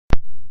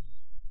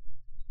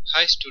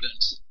Hi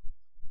students,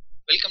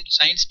 welcome to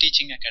Science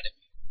Teaching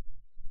Academy.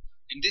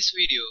 In this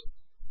video,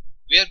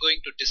 we are going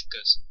to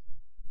discuss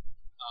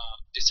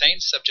the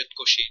science subject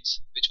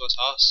questions which was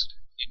asked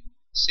in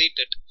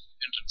CTET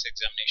entrance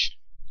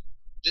examination.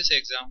 This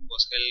exam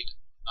was held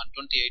on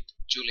 28th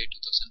July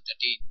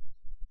 2013.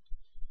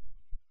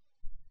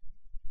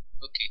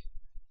 Okay.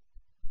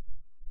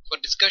 For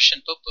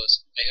discussion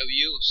purpose, I have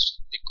used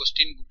the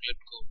question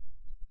booklet code.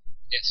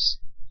 Yes,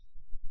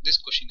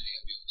 this question I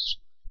have used.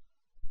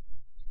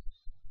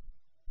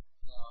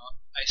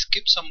 I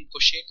skipped some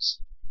questions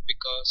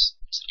because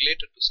it's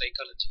related to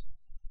psychology,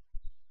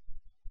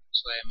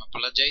 so I am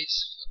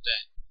apologize for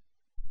that.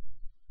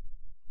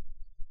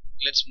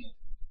 Let's move.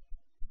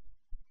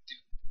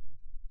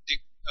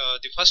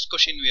 The first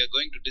question we are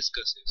going to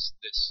discuss is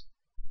this.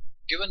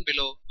 Given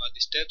below are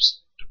the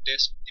steps to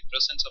test the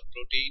presence of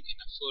protein in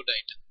a food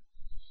item.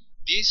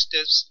 These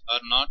steps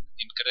are not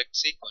in correct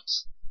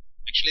sequence.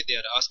 Actually, they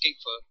are asking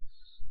for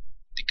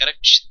the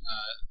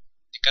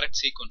correct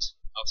sequence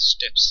of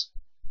steps.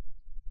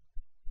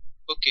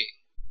 Okay,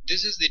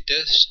 this is the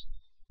test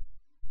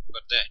for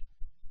that.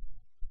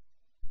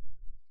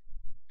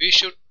 We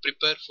should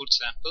prepare food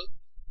sample,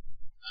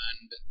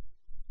 and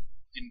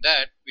in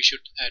that we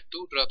should add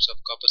 2 drops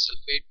of copper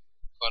sulfate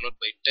followed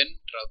by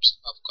 10 drops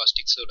of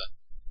caustic soda.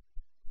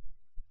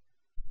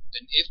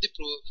 Then if the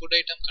food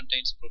item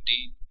contains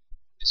protein,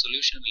 the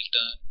solution will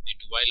turn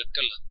into violet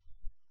color.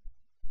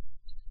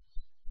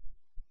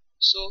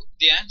 So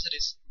the answer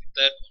is the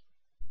third one.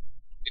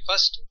 The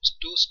first 2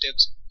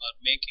 steps are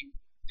making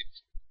the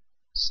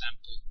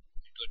sample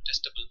into a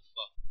testable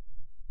form.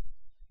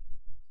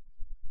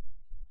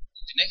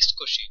 The next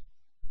question.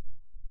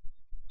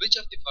 Which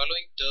of the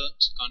following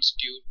terms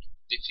constitute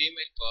the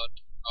female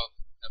part of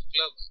a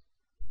flower?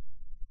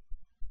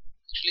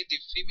 Actually,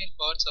 the female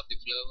parts of the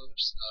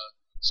flowers are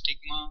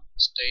stigma,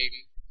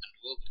 style, and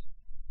ovary.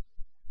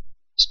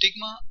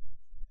 Stigma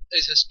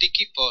is a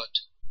sticky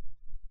part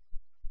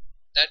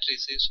that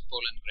receives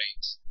pollen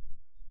grains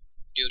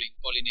during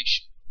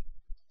pollination.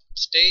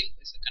 Style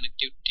is a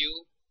connective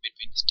tube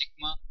between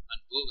stigma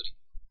and ovary.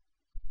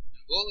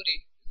 And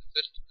ovary,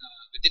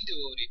 within the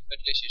ovary,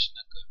 fertilization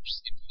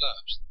occurs in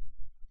flowers.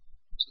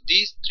 So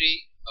these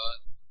 3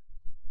 are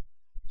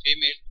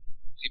female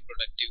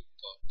reproductive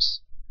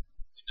parts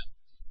in a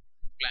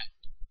plant.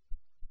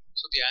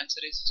 So the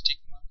answer is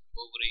stigma,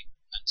 ovary,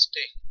 and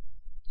style.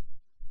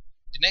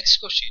 The next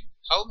question,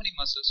 how many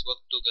muscles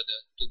work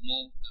together to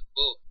move a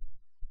bow?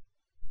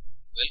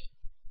 Well,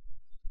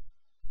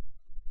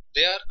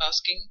 they are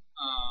asking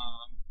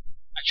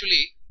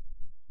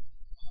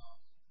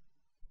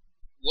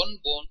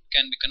one bone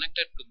can be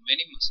connected to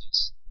many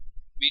muscles.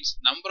 Means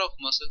number of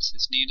muscles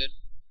is needed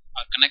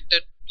are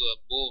connected to a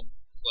bone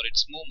for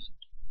its movement.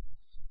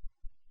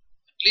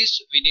 At least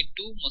we need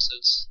 2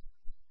 muscles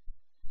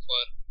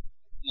for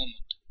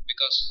movement,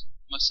 because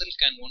muscle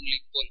can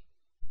only pull,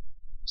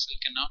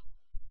 muscle cannot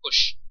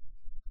push.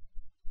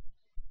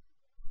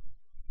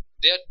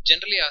 They are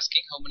generally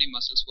asking how many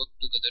muscles work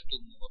together to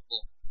move a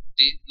bone.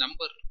 The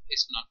number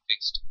is not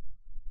fixed.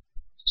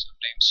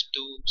 Sometimes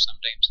 2,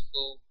 sometimes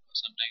 4, or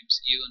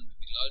sometimes even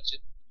maybe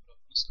larger number of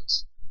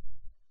muscles.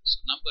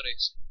 So number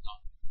is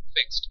not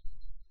fixed.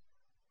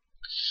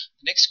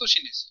 The next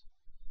question is,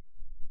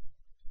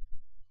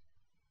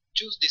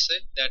 choose the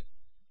set that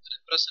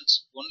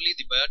represents only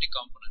the biotic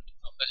component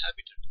of a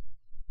habitat.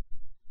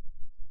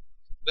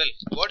 Well,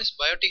 what is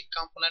biotic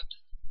component?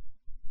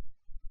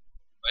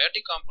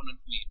 Biotic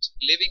component means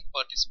living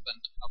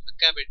participant of a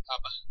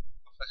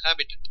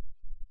habitat.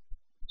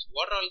 So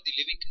what are all the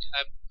living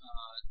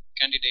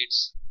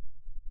candidates?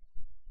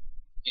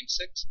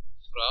 Insects,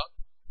 frog,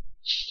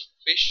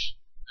 fish,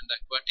 and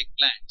aquatic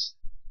plants.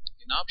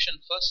 In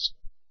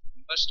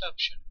first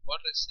option,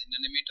 water is an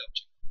inanimate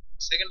object.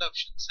 Second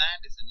option,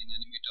 sand is an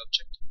inanimate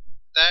object.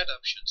 Third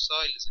option,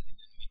 soil is an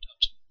inanimate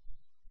object.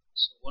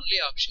 So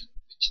only option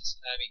which is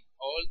having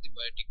all the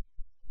biotic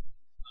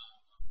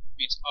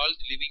means all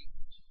the living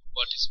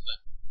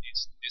participant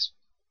is this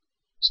one.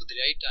 So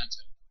the right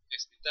answer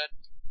is the third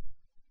one.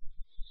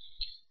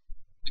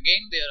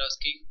 Again they are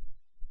asking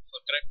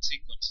for correct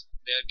sequence.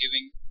 They are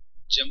giving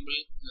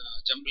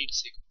jumbled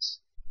sequence.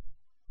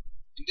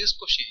 In this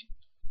question,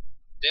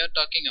 they are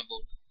talking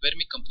about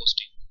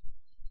vermicomposting.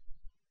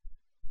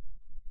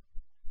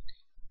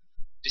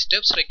 The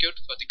steps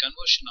required for the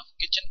conversion of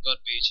kitchen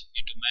garbage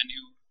into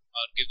manure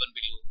are given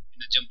below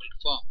in a jumbled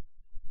form.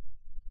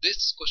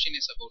 This question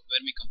is about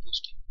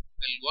vermicomposting.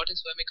 Well, what is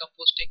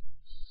vermicomposting?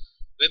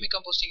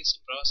 Vermicomposting is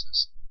a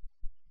process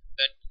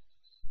that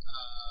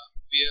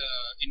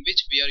in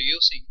which we are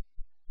using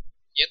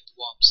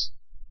earthworms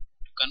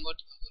to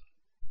convert our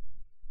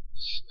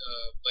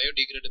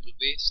biodegradable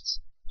wastes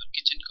or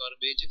kitchen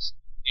garbages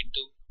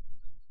into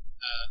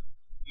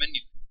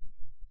manure.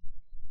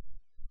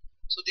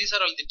 So these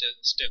are all the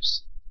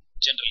steps.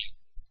 Generally,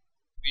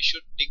 we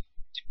should dig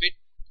the pit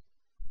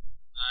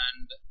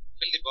and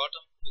fill the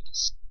bottom with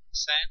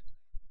sand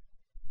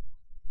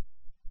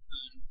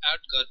and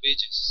add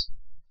garbages,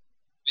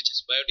 which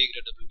is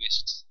biodegradable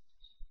wastes,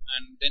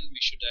 and then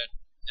we should add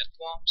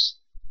earthworms,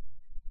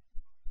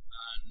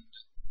 and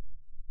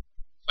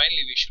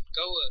finally we should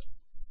cover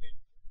it to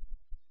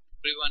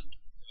prevent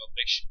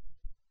evaporation.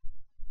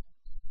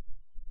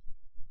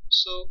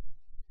 So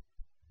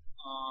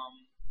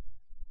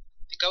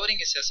the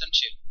covering is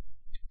essential.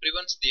 It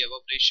prevents the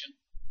evaporation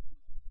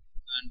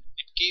and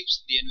it keeps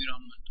the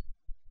environment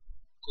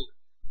cool.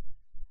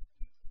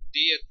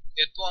 The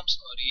earthworms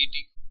are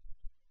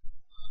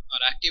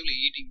actively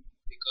eating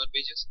the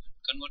garbages and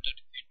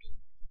converted into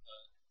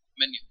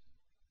manure.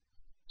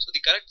 So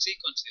the correct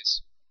sequence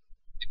is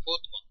the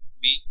fourth one,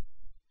 B,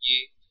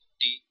 A,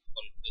 D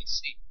followed by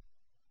C.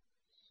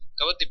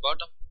 Cover the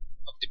bottom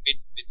of the pit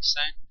with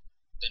sand,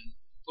 then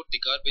put the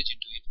garbage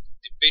into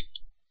the pit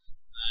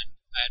and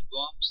add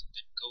worms,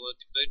 then cover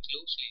the pit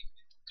loosely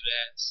with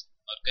grass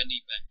or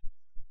gunny bag.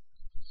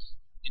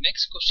 The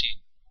next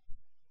question,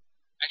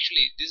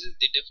 actually this is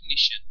the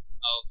definition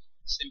of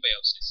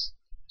symbiosis.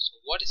 So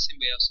what is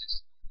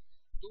symbiosis?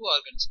 Two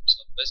organisms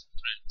are best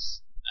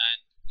friends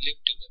and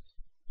live together.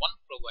 One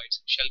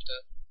provides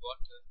shelter,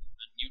 water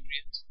and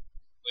nutrients,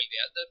 while the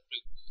other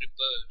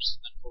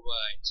prepares and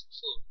provides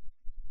food.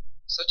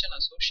 Such an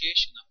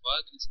association of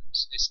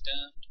organisms is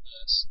termed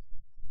as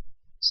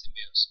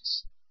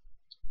symbiosis.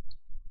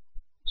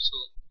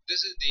 So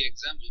this is the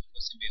example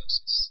for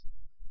symbiosis.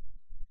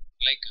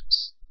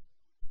 Lichens,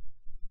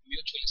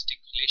 mutualistic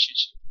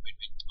relationship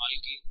between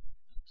algae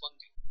and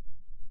fungi.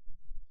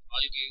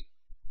 Algae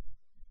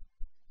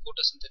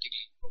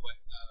photosynthetically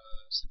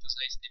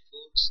synthesize the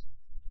foods.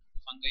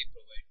 Fungi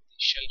provide the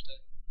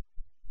shelter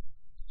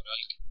for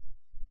algae.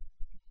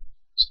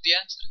 So the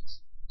answer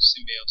is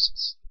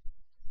symbiosis.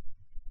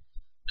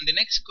 And the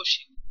next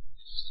question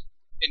is,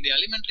 in the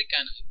alimentary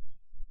canal,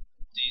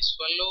 the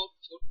swallowed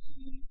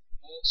food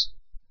moves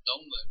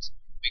downwards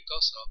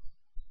because of,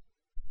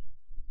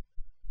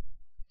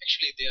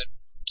 actually they are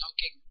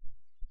talking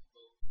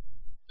about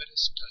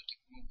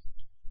peristaltic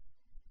movement.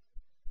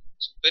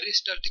 So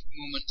peristaltic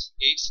movements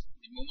aids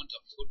the movement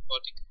of food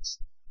particles.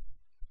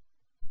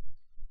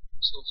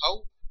 So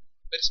how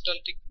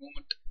peristaltic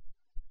movement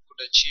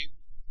could achieve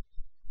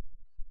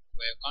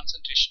by a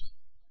contraction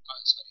of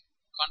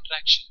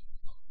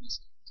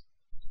muscles?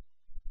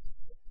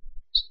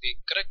 So the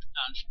correct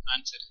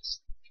answer is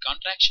the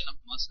contraction of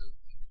muscle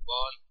in the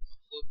wall of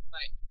food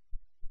pipe.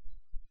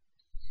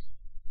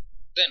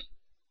 Then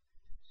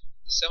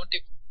the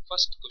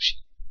 71st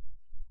question.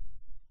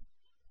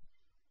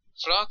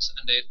 Frogs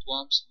and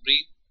earthworms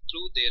breathe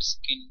through their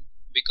skin,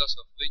 because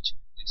of which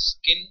the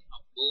skin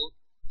of both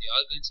the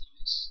organism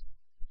is.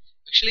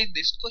 Actually in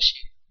this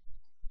question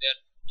they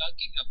are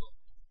talking about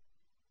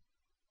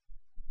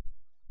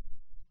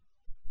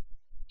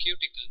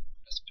cuticle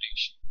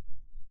respiration.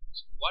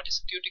 So what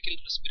is cuticle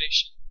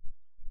respiration?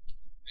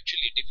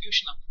 Actually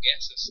diffusion of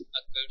gases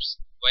occurs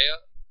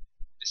via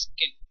the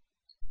skin.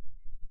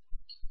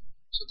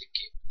 So the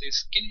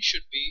skin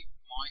should be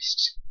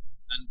moist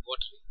and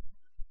watery.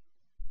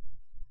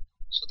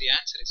 So the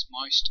answer is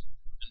moist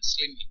and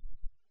slimy.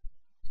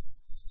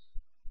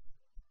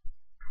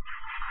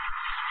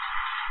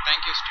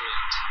 Thank you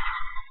students.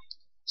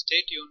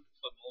 Stay tuned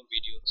for more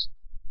videos.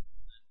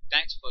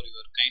 Thanks for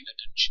your kind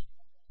attention.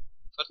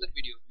 Further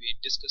video we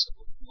discuss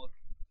about more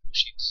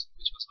questions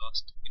which was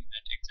asked in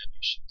that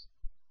examination.